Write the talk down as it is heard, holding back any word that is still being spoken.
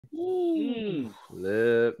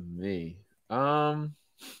Flip me.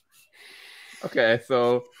 Okay,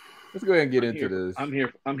 so let's go ahead and get into this.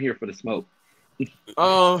 I'm here for the smoke.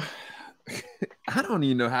 Um, I don't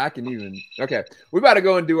even know how I can even. Okay, we about to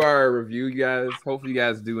go and do our review, you guys. Hopefully, you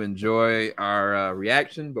guys do enjoy our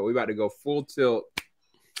reaction. But we about to go full tilt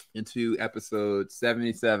into episode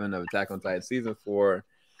 77 of Attack on Titan season 4.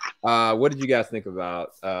 What did you guys think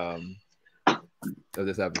about of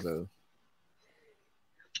this episode?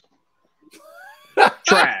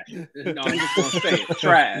 Trash. No, I'm just gonna say it.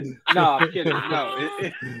 Trash. No, I'm kidding. No,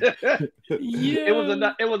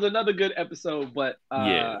 it was another good episode, but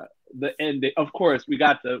the ending. Of course, we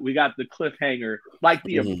got the cliffhanger, like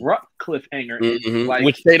the abrupt cliffhanger, like,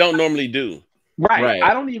 which they don't normally do. Right.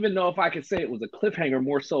 I don't even know if I could say it was a cliffhanger.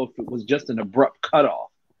 More so, if it was just an abrupt cutoff.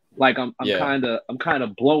 Like I'm kind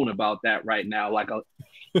of blown about that right now. Like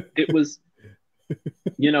it was,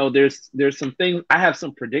 there's some things. I have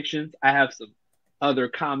some predictions. I have some other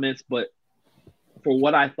comments, but for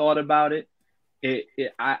what I thought about it,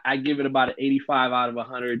 I give it about an 85 out of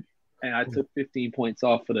 100, and I took 15 points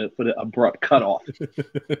off for the abrupt cutoff.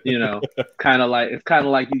 It's kind of like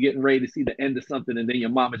you getting ready to see the end of something, and then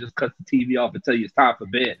your mama just cuts the TV off and tell you it's time for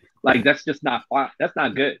bed. Like, that's just not fun. That's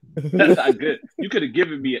not good. That's not good. You could have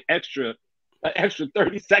given me an extra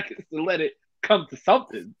 30 seconds to let it come to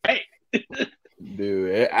something. Hey,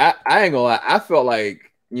 dude, I ain't gonna lie. I felt like,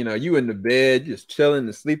 you in the bed just chilling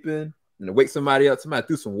and sleeping, and to wake somebody up, somebody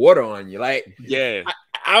threw some water on you. Like,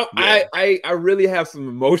 I really have some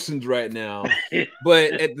emotions right now,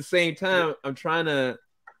 but at the same time, I'm trying to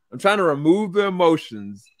remove the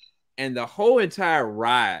emotions, and the whole entire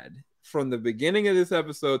ride from the beginning of this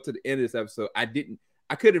episode to the end of this episode, I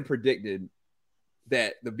couldn't predicted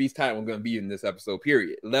that the Beast Titan was going to be in this episode,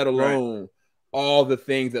 period, let alone all the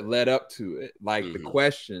things that led up to it, like the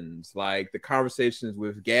questions, like the conversations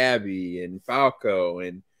with Gabby and Falco,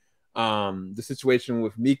 and the situation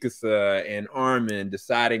with Mikasa and Armin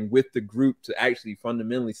deciding with the group to actually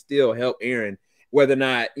fundamentally still help Eren, whether or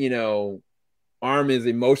not, Armin is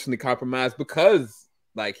emotionally compromised because,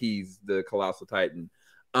 like, he's the Colossal Titan.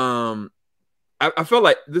 I felt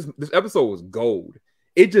like this episode was gold.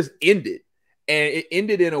 It just ended, and it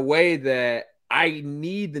ended in a way that I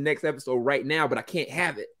need the next episode right now, but I can't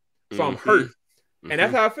have it, so I'm hurt, and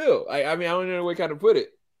that's how I feel. I don't know what kind of put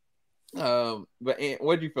it. But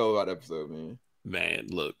what did you feel about the episode, man? Man,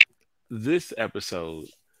 look, this episode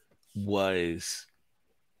was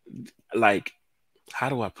like, how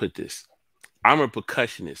do I put this? I'm a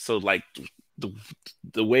percussionist, so like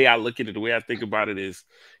the way I look at it, the way I think about it is,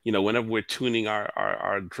 whenever we're tuning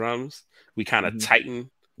our drums, we kind of tighten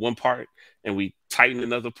one part and we tighten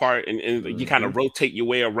another part, and you kind of rotate your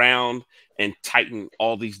way around and tighten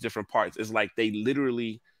all these different parts. It's like they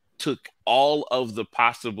literally took all of the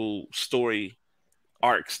possible story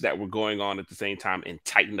arcs that were going on at the same time and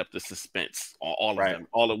tightened up the suspense on all of them,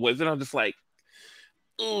 all at once. And I'm just like,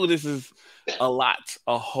 ooh, this is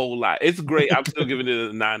a whole lot. It's great. I'm still giving it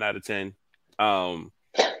a 9 out of 10.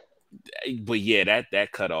 But yeah,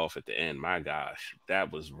 that cut off at the end, my gosh,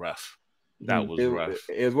 that was rough. That was rough.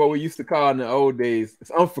 It's what we used to call in the old days. It's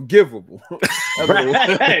unforgivable.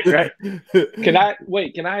 Right. Can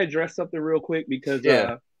I address something real quick? Because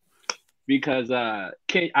I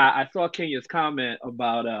saw Kenya's comment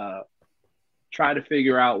about trying to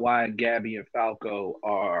figure out why Gabby and Falco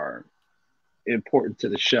are important to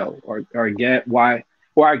the show, or why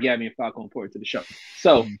are Gabby and Falco important to the show?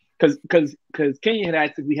 So because Kenya had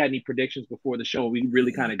asked if we had any predictions before the show, we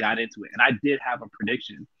really kind of got into it, and I did have a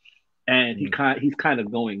prediction, and he's kind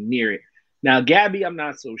of going near it. Now Gabby, I'm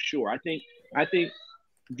not so sure. I think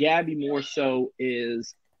Gabby more so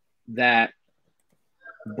is that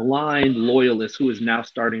blind loyalist who is now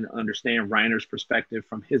starting to understand Reiner's perspective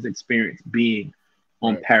from his experience being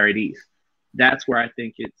on Paradise. That's where I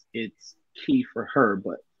think it's key for her.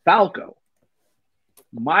 But Falco,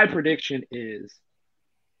 my prediction is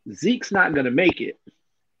Zeke's not going to make it,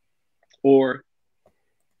 or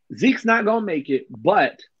Zeke's not going to make it,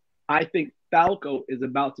 but I think Falco is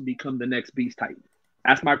about to become the next Beast Titan.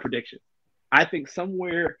 That's my prediction. I think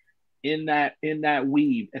somewhere in that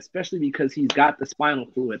weave, especially because he's got the spinal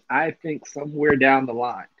fluid, I think somewhere down the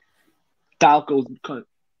line, Falco's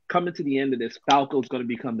coming to the end of this, Falco's going to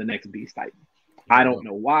become the next Beast Titan. I don't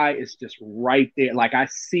know why. It's just right there. Like, I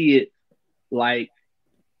see it, like,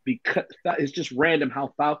 because it's just random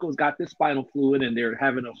how Falco's got this spinal fluid and they're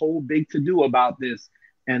having a whole big to-do about this.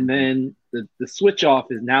 And then the switch off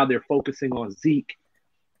is now they're focusing on Zeke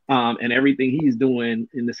and everything he's doing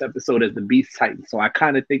in this episode as the Beast Titan. So I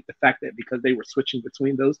kind of think the fact that because they were switching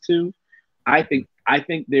between those two, I think I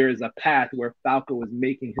think there is a path where Falco is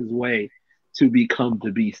making his way to become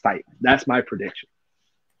the Beast Titan. That's my prediction.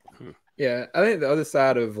 Yeah, I think the other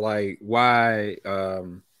side of like why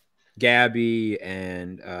Gabby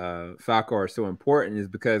and Falco are so important is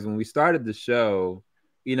because when we started the show,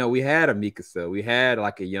 you know, we had a Mikasa, we had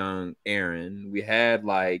like a young Eren, we had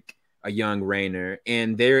like a young Rainer,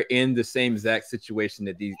 and they're in the same exact situation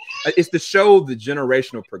that these. It's to show the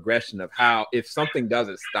generational progression of how if something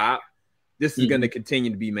doesn't stop, this is going to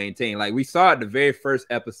continue to be maintained. Like we saw at the very first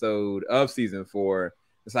episode of season 4.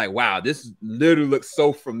 It's like, wow, this literally looks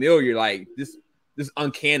so familiar. Like this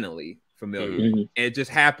uncannily familiar. And it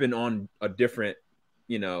just happened on a different,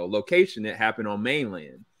 you know, location. It happened on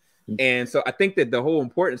mainland. And so I think that the whole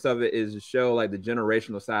importance of it is to show like the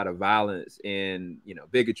generational side of violence and, you know,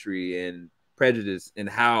 bigotry and prejudice and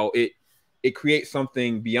how it creates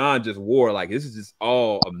something beyond just war. Like this is just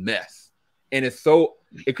all a mess. And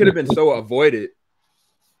it could have been so avoided,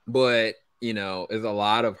 but you know, there's a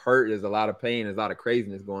lot of hurt, there's a lot of pain, there's a lot of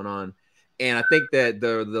craziness going on. And I think that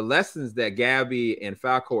the lessons that Gabby and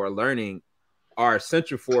Falco are learning are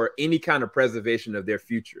essential for any kind of preservation of their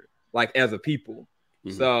future, like as a people.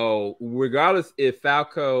 So regardless if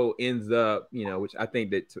Falco ends up, you know, which I think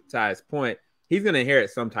that Ty's point, he's going to inherit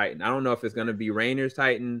some Titan. I don't know if it's going to be Rainer's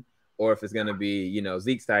Titan or if it's going to be, you know,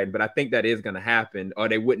 Zeke's Titan, but I think that is going to happen, or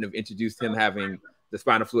they wouldn't have introduced him having the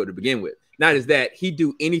spinal fluid to begin with. Not as that he'd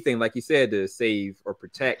do anything, like you said, to save or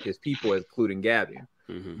protect his people, including Gabby.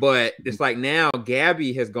 But it's like now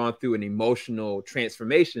Gabby has gone through an emotional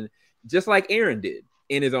transformation, just like Eren did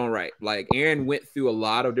in his own right. Like Eren went through a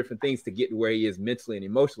lot of different things to get to where he is mentally and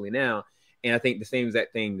emotionally now. And I think the same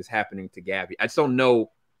exact thing is happening to Gabby. I don't know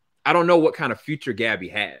what kind of future Gabby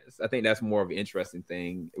has. I think that's more of an interesting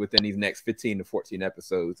thing within these next 15 to 14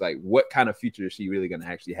 episodes. Like what kind of future is she really going to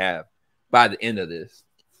actually have by the end of this?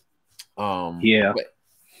 But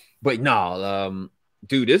no,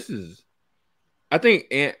 dude, this is, I think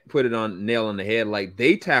Ant put it on nail on the head. Like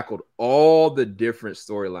they tackled all the different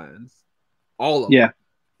storylines, all of them,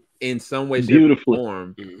 in some way, shape, or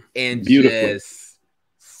form, and just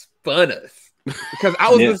spun us. Because I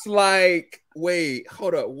was just like, wait,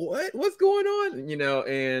 hold up, what's going on? You know,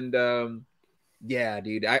 and yeah,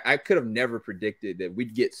 dude, I could have never predicted that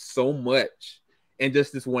we'd get so much in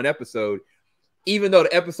just this one episode. Even though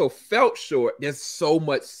the episode felt short, there's so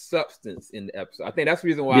much substance in the episode. I think that's the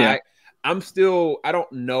reason why I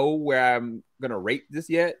don't know where I'm gonna rate this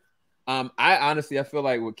yet. I feel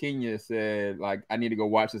like what Kenya said, like I need to go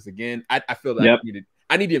watch this again. I feel like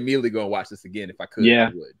I need to immediately go and watch this again if I could. I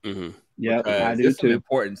would. I do too. Some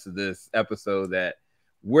importance to this episode that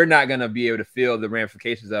we're not gonna be able to feel the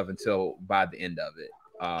ramifications of until by the end of it.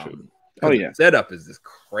 The setup is just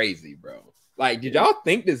crazy, bro. Like, did y'all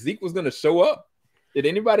think that Zeke was gonna show up? Did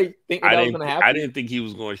anybody think that was going to happen? I didn't think he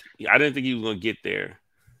was going to get there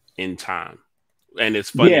in time. And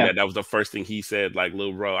it's funny that was the first thing he said, like,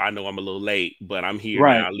 little bro, I know I'm a little late, but I'm here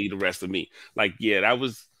now. I'll lead the rest of me. Like, yeah, that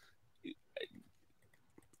was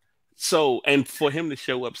so. And for him to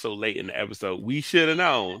show up so late in the episode, we should have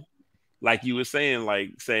known, like you were saying,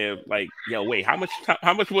 yo, wait, how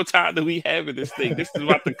much more time do we have in this thing? This is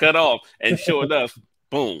about to cut off. And sure enough,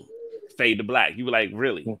 boom, fade to black. You were like,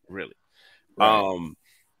 really? Right.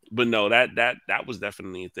 But no, that was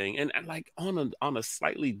definitely a thing. And like on a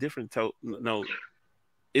slightly different note,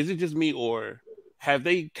 is it just me or have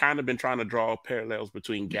they kind of been trying to draw parallels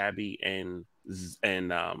between Gabby and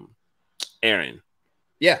Eren?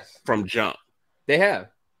 Yes, from jump they have.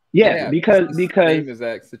 Yeah, because same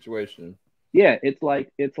exact situation. Yeah, it's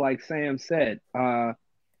like Sam said.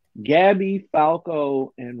 Gabby,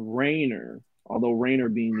 Falco, and Rainer, although Rainer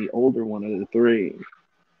being the older one of the three,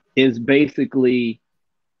 is basically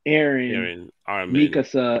Eren, Armin,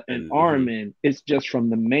 Mikasa, and Armin. It's just from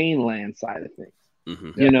the mainland side of things.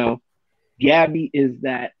 You know, Gabby is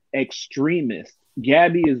that extremist.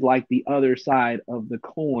 Gabby is like the other side of the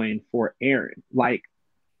coin for Eren, like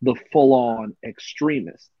the full-on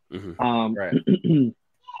extremist. And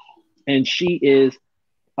she is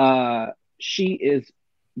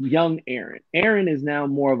young Eren. Eren is now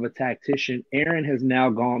more of a tactician. Eren has now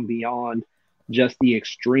gone beyond just the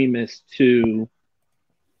extremist to,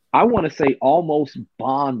 I want to say, almost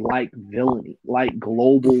Bond-like villainy, like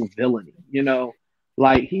global villainy, you know?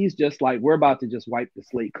 Like, he's just like, we're about to just wipe the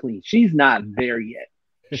slate clean. She's not there yet.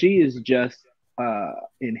 She is just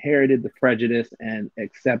inherited the prejudice and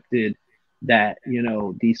accepted that, you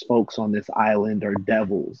know, these folks on this island are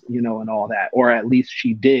devils, you know, and all that. Or at least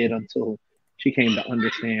she did until she came to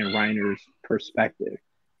understand Reiner's perspective.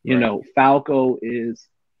 You know, Falco is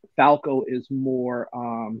more,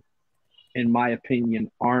 in my opinion,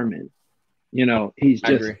 Armin. You know, he's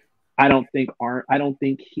just. I don't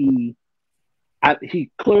think he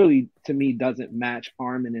clearly to me doesn't match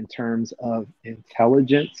Armin in terms of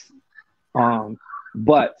intelligence.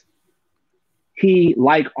 But he,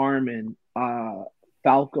 like Armin,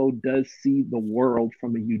 Falco does see the world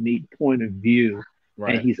from a unique point of view,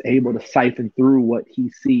 and he's able to siphon through what he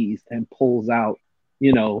sees and pulls out,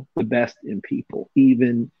 you know, the best in people,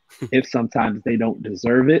 even if sometimes they don't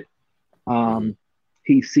deserve it.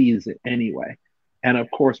 He sees it anyway. And of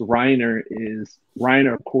course, Reiner,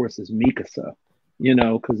 of course, is Mikasa, you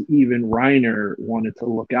know, because even Reiner wanted to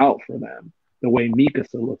look out for them the way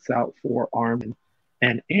Mikasa looks out for Armin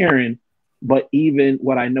and Eren. But even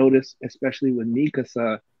what I noticed, especially with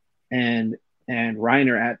Mikasa and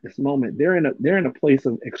Reiner at this moment, they're in a place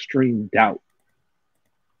of extreme doubt,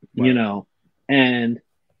 you know, and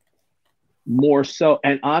more so,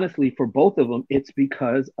 and honestly, for both of them, it's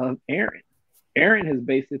because of Eren. Eren has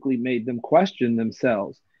basically made them question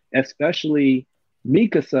themselves, especially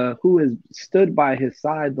Mikasa, who has stood by his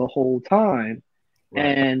side the whole time.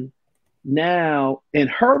 And now, in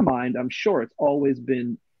her mind, I'm sure it's always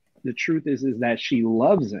been, the truth is that she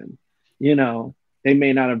loves him. You know, they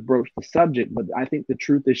may not have broached the subject, but I think the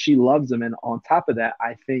truth is she loves him. And on top of that,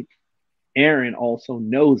 I think Eren also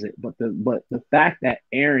knows it. But the fact that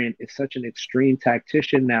Eren is such an extreme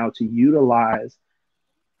tactician now to utilize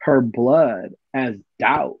her blood as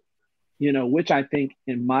doubt, you know, which I think,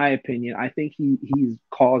 in my opinion, I think he's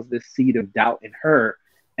caused this seed of doubt in her,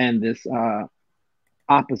 and this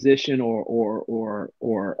opposition or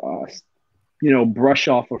you know, brush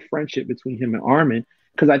off of friendship between him and Armin,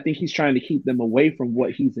 because I think he's trying to keep them away from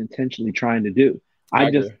what he's intentionally trying to do. I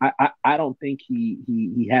don't think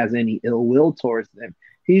he has any ill will towards them.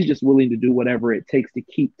 He's just willing to do whatever it takes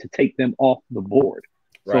to take them off the board.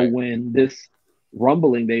 So when this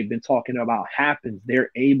rumbling they've been talking about happens,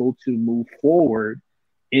 they're able to move forward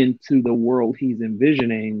into the world he's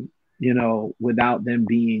envisioning, you know, without them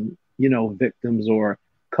being, you know, victims or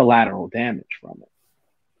collateral damage from it.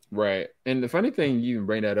 Right. And the funny thing you even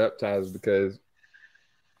bring that up, Ty, is because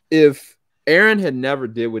if Eren had never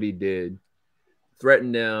did what he did,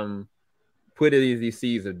 threatened them, put these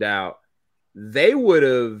seeds of doubt, they would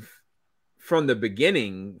have, from the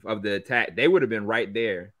beginning of the attack, they would have been right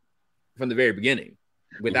there from the very beginning,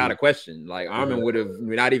 without a question. Like, Armin would have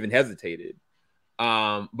not even hesitated.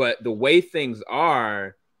 But the way things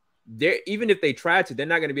are, even if they try to, they're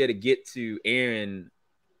not going to be able to get to Eren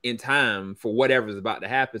in time for whatever's about to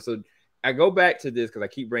happen. So I go back to this because I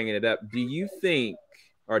keep bringing it up. Do you think,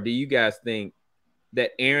 or do you guys think,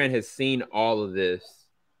 that Eren has seen all of this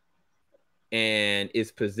and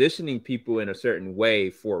is positioning people in a certain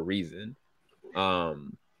way for a reason?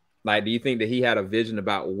 Like, do you think that he had a vision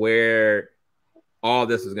about where all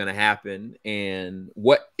this is going to happen and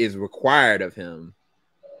what is required of him,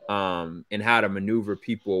 and how to maneuver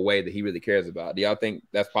people away that he really cares about? Do y'all think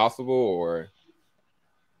that's possible, or?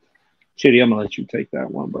 Chitty, I'm gonna let you take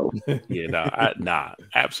that one, bro. I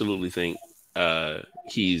absolutely think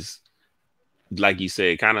he's, like you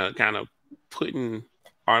said, kind of putting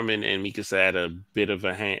Armin and Mikasa at a bit of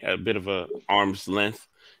a arm's length,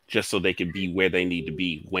 just so they can be where they need to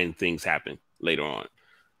be when things happen later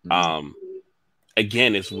on.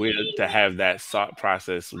 Again, it's weird to have that thought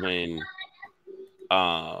process when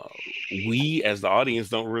we as the audience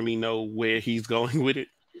don't really know where he's going with it,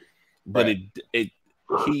 but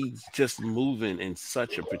he's just moving in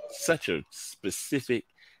such a specific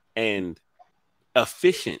and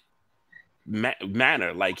efficient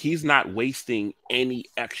manner. Like, he's not wasting any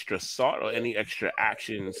extra thought or any extra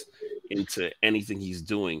actions into anything he's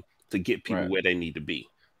doing to get people where they need to be,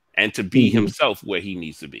 and to be himself where he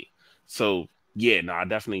needs to be. So I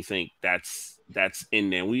definitely think that's in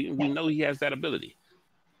there. We know he has that ability.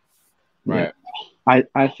 Right.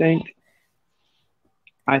 I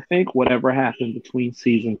think whatever happened between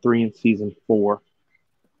season 3 and season 4,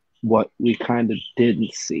 what we kind of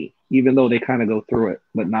didn't see, even though they kind of go through it,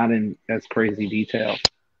 but not in as crazy detail.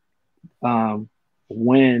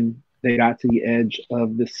 When they got to the edge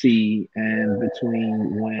of the sea, and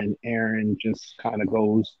between when Eren just kind of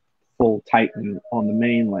goes full Titan on the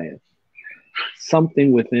mainland,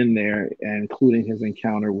 something within there, including his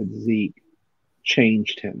encounter with Zeke,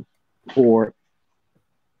 changed him. Or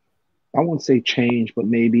I won't say change, but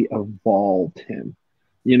maybe evolved him.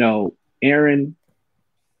 You know, Eren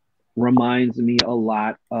reminds me a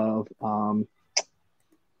lot of the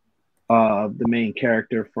main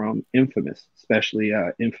character from Infamous, especially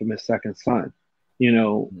Infamous Second Son. You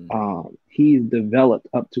know, he's developed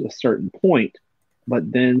up to a certain point,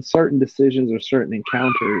 but then certain decisions or certain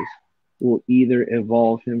encounters will either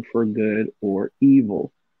evolve him for good or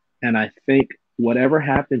evil. And I think whatever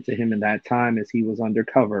happened to him in that time as he was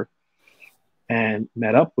undercover and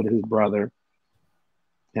met up with his brother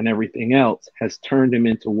and everything else has turned him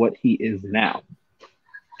into what he is now,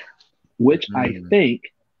 which I think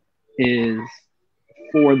is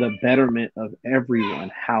for the betterment of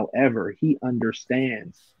everyone. However, he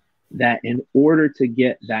understands that in order to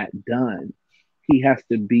get that done, he has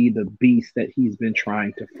to be the beast that he's been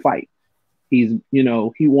trying to fight. He's,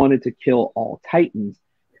 he wanted to kill all Titans,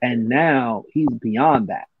 and now he's beyond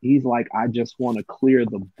that. He's like, I just want to clear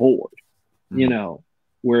the board,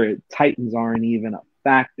 where Titans aren't even a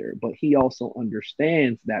factor. But he also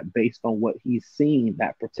understands that based on what he's seen,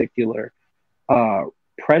 that particular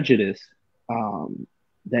prejudice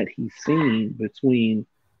that he's seen between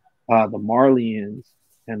the Marlians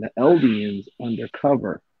and the Eldians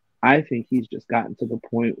undercover, I think he's just gotten to the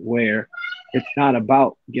point where it's not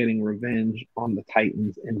about getting revenge on the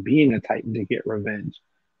Titans and being a Titan to get revenge,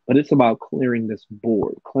 but it's about clearing this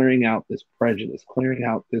board, clearing out this prejudice, clearing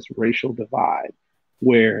out this racial divide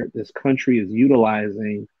where this country is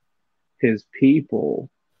utilizing his people,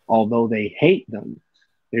 although they hate them,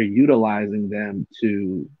 they're utilizing them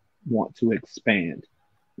to want to expand,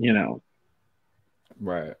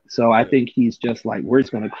 Right. So I think he's just like, we're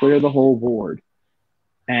just going to clear the whole board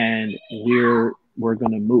and we're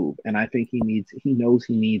going to move. And I think he knows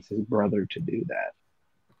he needs his brother to do that,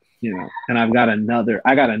 and I got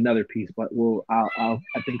another piece, but I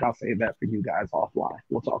think I'll save that for you guys offline.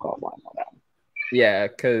 We'll talk offline on that one. Yeah.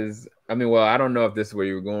 Cause I don't know if this is where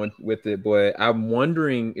you were going with it, but I'm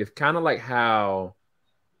wondering if kind of like how,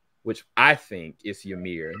 which I think is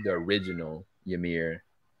Ymir, the original Ymir,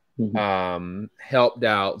 helped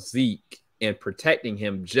out Zeke in protecting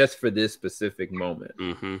him just for this specific moment.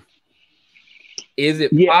 Mm-hmm. Is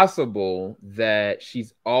it possible that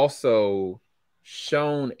she's also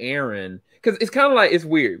shown Eren? Because it's kind of like, it's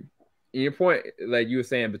weird. In your point, like you were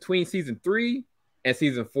saying, between season 3 and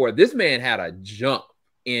season 4, this man had a jump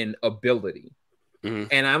in ability. Mm-hmm.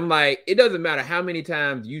 And I'm like, it doesn't matter how many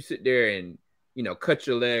times you sit there and, cut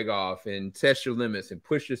your leg off and test your limits and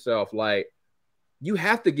push yourself. Like, you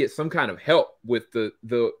have to get some kind of help with the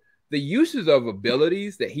uses of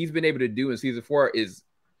abilities that he's been able to do in season 4 is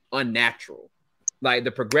unnatural. Like,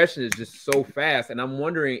 the progression is just so fast. And I'm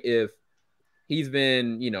wondering if he's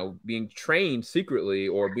been, being trained secretly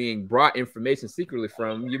or being brought information secretly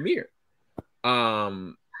from Ymir.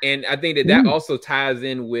 And I think that also ties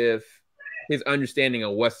in with his understanding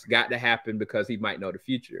of what's got to happen because he might know the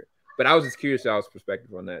future. But I was just curious y'all's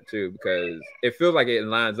perspective on that too, because it feels like it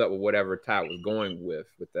lines up with whatever Ty was going with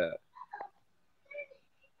that.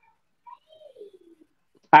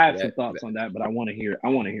 I have some thoughts on that, but I want to hear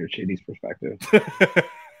Chitty's perspective.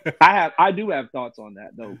 I do have thoughts on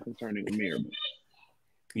that though concerning Ymir.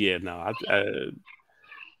 Yeah, no,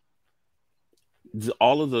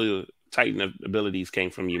 all of the Titan abilities came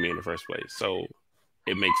from Ymir in the first place, so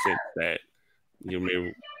it makes sense that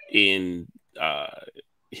Ymir in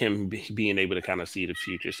him being able to kind of see the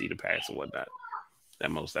future, see the past, and whatnot.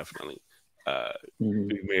 That most definitely.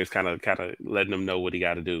 Ymir's kind of letting him know what he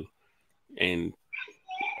got to do, and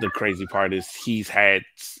the crazy part is he's had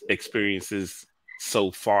experiences so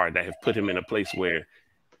far that have put him in a place where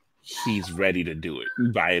he's ready to do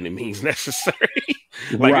it by any means necessary.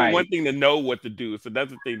 It's one thing to know what to do, it's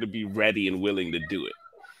another thing to be ready and willing to do it.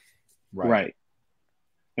 Right.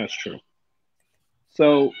 That's true.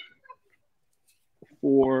 So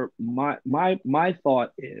for my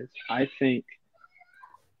thought is, I think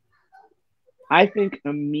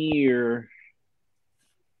Ymir,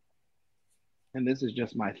 and this is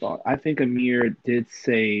just my thought, I think Ymir did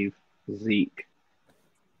save Zeke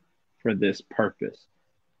for this purpose.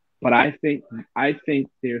 But I think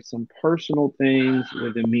there's some personal things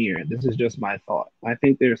with Ymir. This is just my thought. I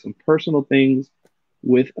think there's some personal things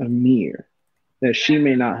with Ymir that she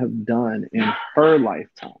may not have done in her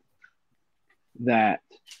lifetime that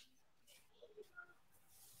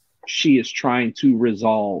she is trying to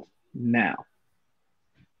resolve now.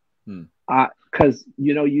 Because,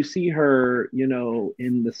 you see her,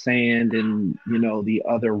 in the sand and, the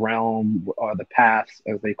other realm or the paths,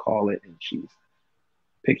 as they call it, and she's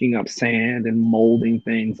picking up sand and molding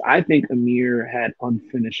things. I think Ymir had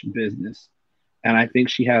unfinished business. And I think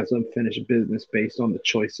she has unfinished business based on the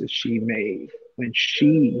choices she made when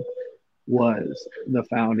she was the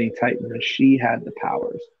founding Titan, and she had the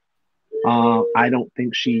powers. I don't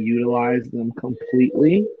think she utilized them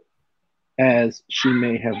completely as she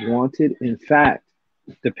may have wanted. In fact,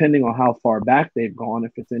 depending on how far back they've gone,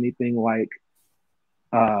 if it's anything like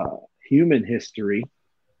human history,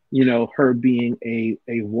 her being a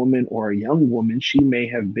woman or a young woman, she may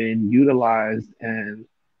have been utilized and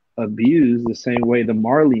abused the same way the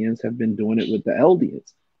Marlians have been doing it with the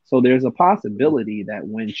Eldians. So there's a possibility that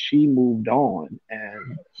when she moved on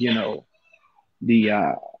and, you know,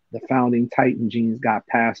 the founding Titan genes got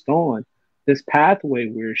passed on, this pathway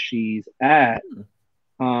where she's at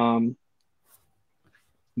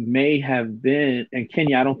may have been, and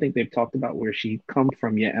Kenya, I don't think they've talked about where she come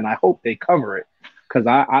from yet, and I hope they cover it, because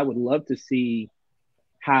I would love to see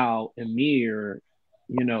how Emir,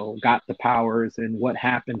 you know, got the powers and what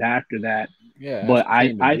happened after that. Yeah, but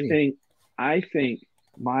I think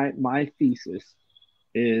my thesis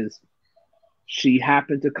is she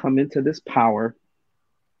happened to come into this power.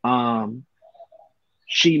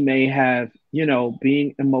 She may have, you know,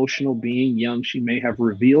 being emotional, being young, she may have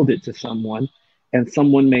revealed it to someone, and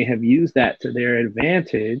someone may have used that to their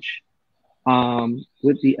advantage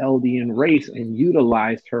with the Eldian race and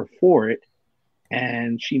utilized her for it.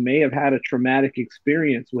 And she may have had a traumatic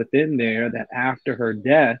experience within there that after her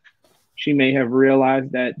death, she may have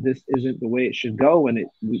realized that this isn't the way it should go, and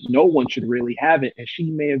no one should really have it. And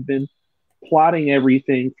she may have been plotting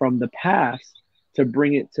everything from the past to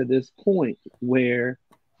bring it to this point where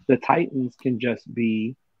the Titans can just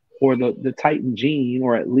be, or the Titan gene,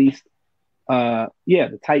 or at least,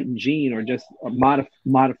 the Titan gene, or just a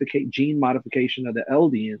gene modification of the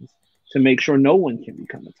Eldians to make sure no one can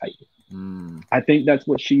become a Titan. I think that's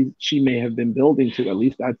what she may have been building to. At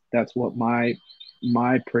least that's what my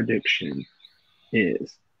prediction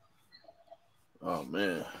is. Oh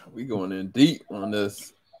man, we going in deep on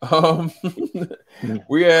this.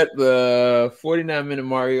 We're at the 49-minute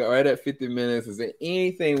mark, right at 50 minutes. Is there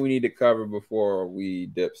anything we need to cover before we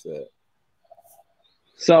dip set?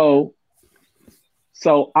 So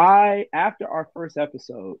I, after our first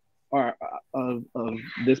episode of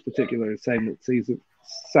this particular segment,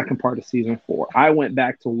 second part of season 4, I went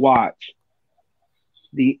back to watch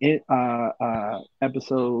the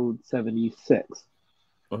episode 76.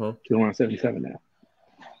 So we're on 77 now.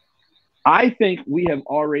 I think we have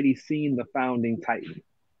already seen the founding Titan.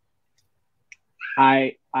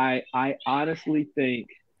 I honestly think,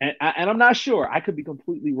 and I'm not sure, I could be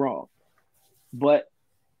completely wrong, but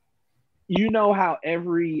you know how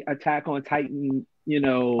every Attack on Titan, you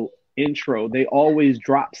know, intro, they always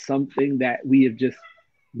drop something that we have just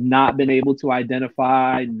not been able to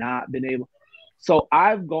identify, So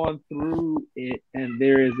I've gone through it, and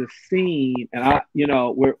there is a scene, and I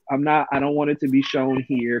don't want it to be shown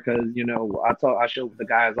here because, you know, I showed the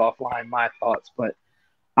guys offline my thoughts, but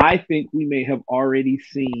I think we may have already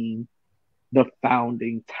seen the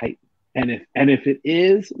founding Titan. And if it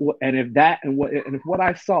is, and if what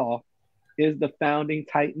I saw is the founding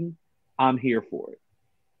Titan, I'm here for it.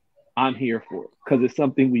 Because it's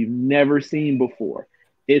something we've never seen before.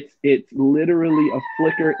 It's literally a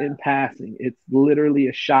flicker in passing. It's literally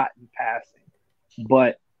a shot in passing,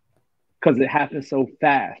 but because it happens so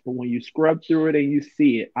fast. But when you scrub through it and you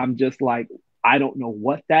see it, I'm just like, I don't know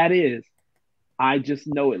what that is. I just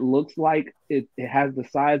know it looks like it has the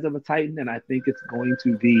size of a Titan, and I think it's going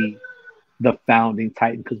to be the founding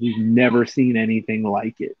Titan because we've never seen anything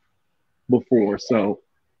like it before. So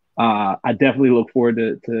I definitely look forward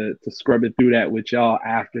to scrubbing through that with y'all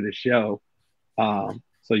after the show.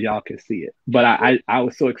 So y'all can see it. But I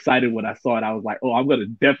was so excited when I saw it. I was like, oh, I'm going to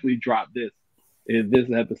definitely drop this in this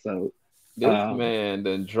episode. This man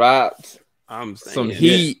done dropped some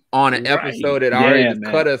heat on an episode that already just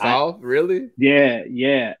cut us off. Really?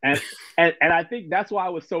 Yeah. And I think that's why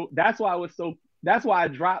I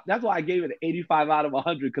gave it an 85 out of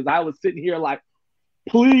 100, because I was sitting here like,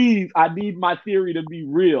 please, I need my theory to be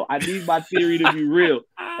real.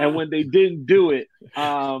 And when they didn't do it,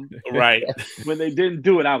 when they didn't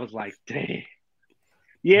do it, I was like, dang.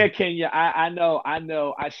 Yeah, Kenya, I know.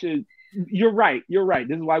 I should. You're right.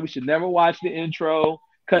 This is why we should never watch the intro.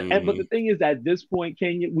 But the thing is, at this point,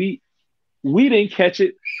 Kenya, we didn't catch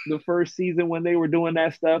it the first season when they were doing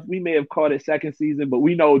that stuff. We may have caught it second season, but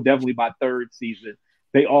we know definitely by third season,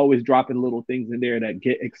 they always dropping little things in there that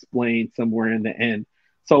get explained somewhere in the end.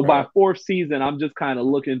 So by fourth season, I'm just kind of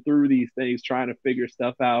looking through these things, trying to figure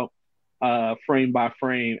stuff out frame by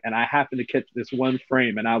frame. And I happened to catch this one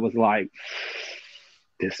frame, and I was like,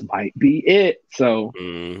 this might be it. So,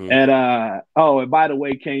 and by the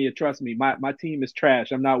way, Kenya, trust me, my team is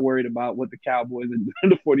trash. I'm not worried about what the Cowboys and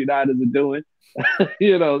the 49ers are doing.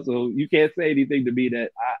 You know, so you can't say anything to me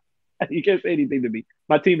you can't say anything to me.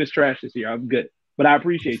 My team is trash this year. I'm good, but I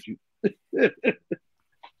appreciate you.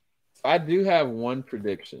 I do have one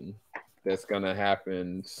prediction that's going to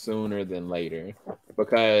happen sooner than later,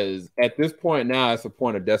 because at this point now, it's a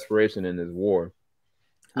point of desperation in this war.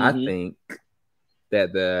 I think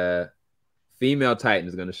that the female Titan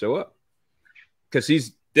is going to show up, because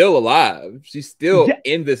she's still alive. She's still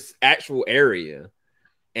in this actual area.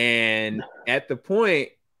 And at the point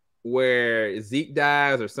where Zeke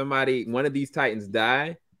dies or one of these Titans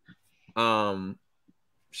die,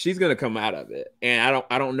 she's gonna come out of it. And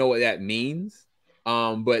I don't know what that means.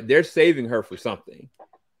 But they're saving her for something.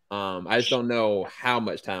 I just don't know how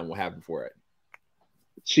much time will happen for it.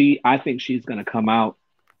 I think she's gonna come out.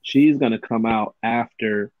 She's gonna come out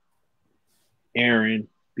after Eren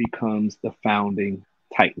becomes the founding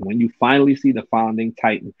Titan. When you finally see the founding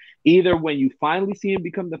Titan, either when you finally see him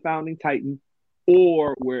become the founding Titan,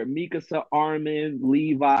 or where Mikasa, Armin,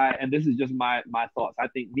 Levi, and this is just my thoughts. I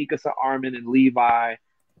think Mikasa, Armin, and Levi,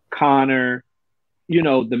 Connor,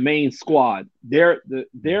 the main squad, they're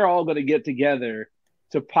all going to get together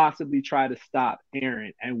to possibly try to stop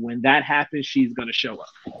Eren. And when that happens, she's going to show up.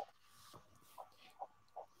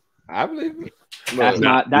 I believe it. That's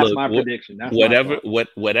my prediction. That's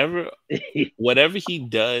whatever he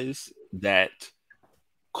does that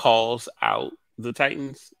calls out the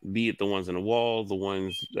Titans, be it the ones in the wall, the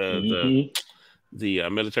ones the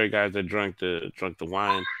military guys that drunk the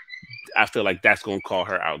wine, I feel like that's going to call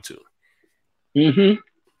her out too. Mm-hmm.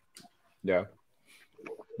 Yeah.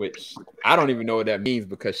 Which I don't even know what that means,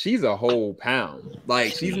 because she's a whole pound.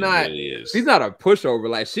 Like, she's not a pushover.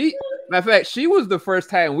 Like, matter of fact, she was the first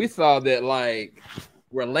time we saw that, like,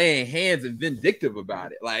 we're laying hands and vindictive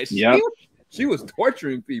about it. Like, she was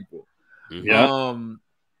torturing people. Yeah.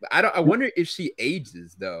 I wonder if she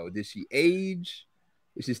ages though. Did she age?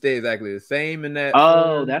 Did she stay exactly the same in that?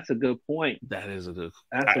 Oh, that's a good point. That's a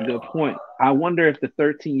good point. I wonder if the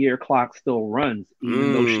 13-year clock still runs,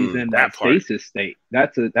 even though she's in that stasis state.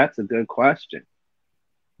 That's a good question.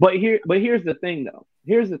 But here's the thing though.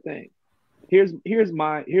 Here's the thing. Here's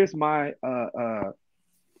my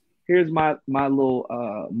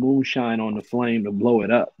little moonshine on the flame to blow it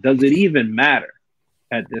up. Does it even matter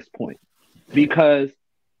at this point? Because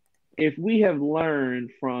if we have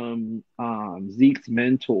learned from Zeke's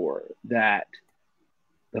mentor that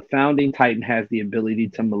the founding Titan has the ability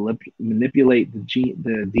to manipulate the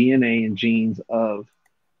DNA and genes of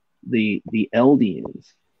the Eldians,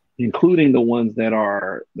 including the ones that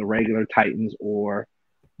are the regular Titans or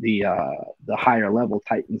the higher level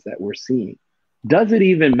Titans that we're seeing, does it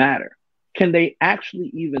even matter? Can they actually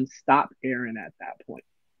even stop Eren at that point?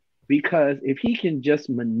 Because if he can just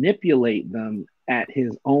manipulate them at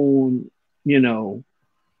his own, will,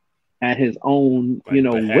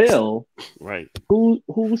 right?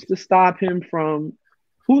 Who's to stop him from?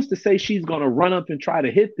 Who's to say she's gonna run up and try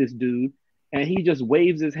to hit this dude, and he just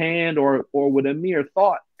waves his hand, or with a mere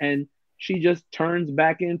thought, and she just turns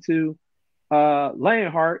back into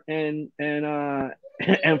Lionheart and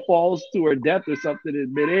falls to her death or something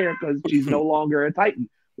in midair because she's no longer a Titan.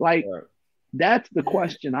 Like, that's the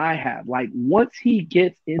question I have. Like, once he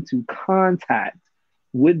gets into contact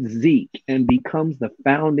with Zeke and becomes the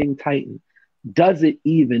founding Titan, does it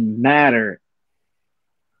even matter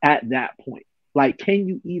at that point? Like, can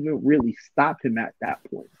you even really stop him at that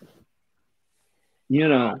point?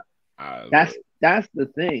 That's the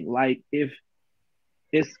thing. Like, if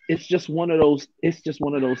it's just one of those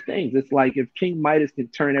things. It's like if King Midas can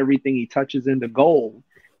turn everything he touches into gold,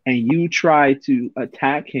 and you try to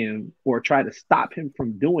attack him or try to stop him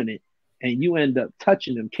from doing it, and you end up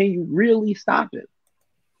touching him, can you really stop it?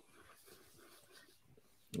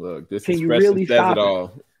 Look, this expression really says it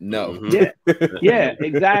all. No. Yeah,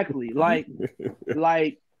 exactly. Like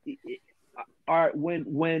when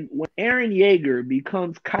Eren Yeager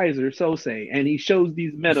becomes Kaiser Sose and he shows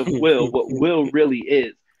these men of Will what Will really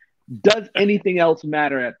is, does anything else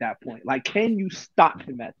matter at that point? Like, can you stop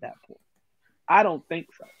him at that point? I don't think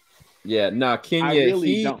so. Yeah, no, Kenya, I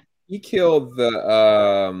really don't. He killed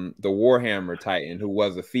the Warhammer Titan, who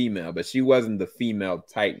was a female, but she wasn't the female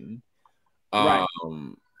Titan. Right.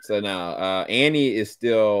 So now Annie is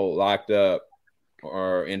still locked up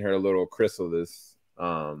or in her little chrysalis.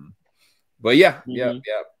 But yeah.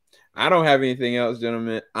 I don't have anything else,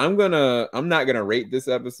 gentlemen. I'm not gonna rate this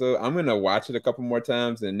episode. I'm gonna watch it a couple more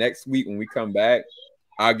times, and next week when we come back,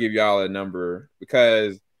 I'll give y'all a number,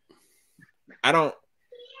 because I don't,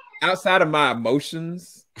 outside of my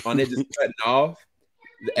emotions on it just cutting off,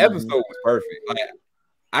 the episode was perfect. Like,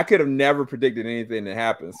 I could have never predicted anything that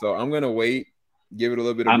happened. So I'm gonna wait, give it a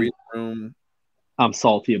little bit of breathing room. I'm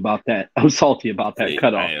salty about that.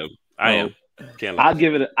 Cutoff. I am. I'll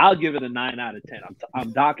give it a 9 out of 10.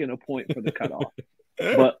 I'm docking a point for the cutoff,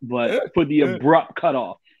 but for the abrupt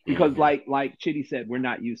cutoff, because like Chitty said, we're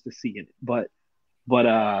not used to seeing it, but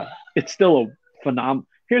it's still a phenomenal.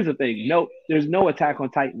 Here's the thing: there's no Attack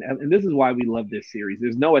on Titan, and this is why we love this series.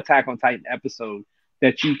 There's no Attack on Titan episode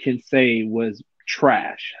that you can say was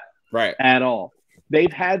trash. Right. At all.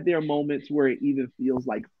 They've had their moments where it even feels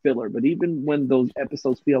like filler, but even when those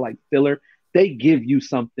episodes feel like filler, they give you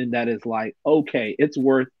something that is like, okay, it's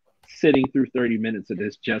worth sitting through 30 minutes of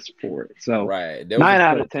this just for it. So right. 9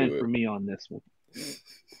 out of 10 for me on this one.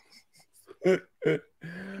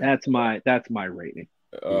 That's my rating.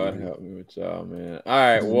 Help me with y'all, man. All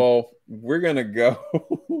right, well, we're gonna go.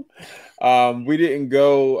 We didn't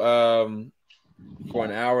go for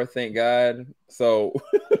an hour, thank God. So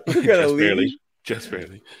we're gonna leave. Just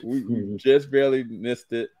barely. We just barely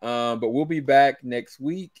missed it. But we'll be back next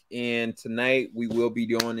week, and tonight we will be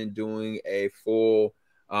doing a full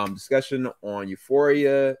discussion on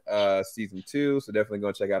Euphoria season 2. So definitely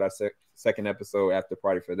go check out our second episode after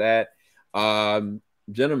party for that.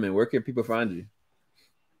 Gentlemen, where can people find you?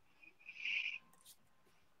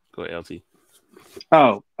 Go LT.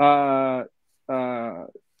 Oh, Ty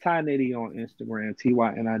Nitty on Instagram,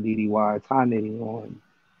 TYNIDDY, Ty Nitty on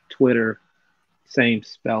Twitter, same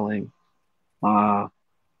spelling.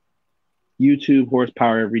 YouTube,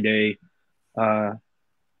 Horsepower Every Day.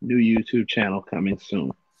 New YouTube channel coming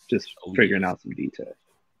soon. Just figuring out some details.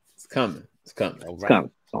 It's coming. It's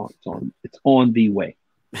on the way.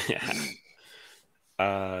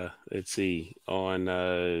 Let's see.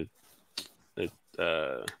 On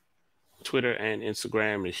Twitter and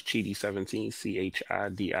Instagram is Chidi17,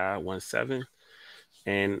 CHIDI17.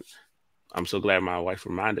 And I'm so glad my wife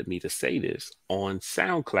reminded me to say this. On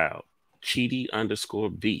SoundCloud,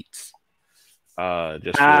 Chidi_beats.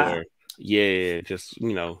 Just for just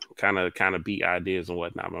kind of beat ideas and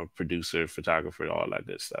whatnot. I'm a producer, photographer, all that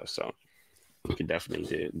good stuff. So you can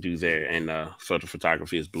definitely do there. And photo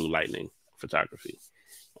photography is Blue Lightning Photography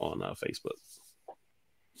on Facebook.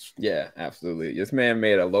 Yeah, absolutely. This man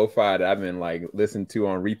made a lo-fi that I've been like listening to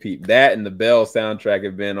on repeat. That and the Bell soundtrack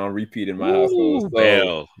have been on repeat in my household.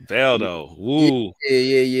 So, Bell though. Woo.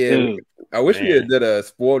 Yeah. I wish we had did a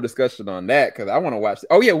spoiled discussion on that because I want to watch.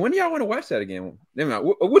 Oh yeah, when do y'all want to watch that again?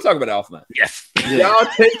 We'll talk about it offline. Yes. Y'all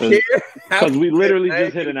take care. Because we literally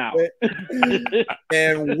just hit an hour.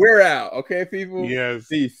 And we're out. Okay, people? Yes.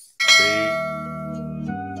 Peace.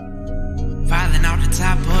 Filing out the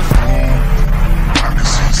top of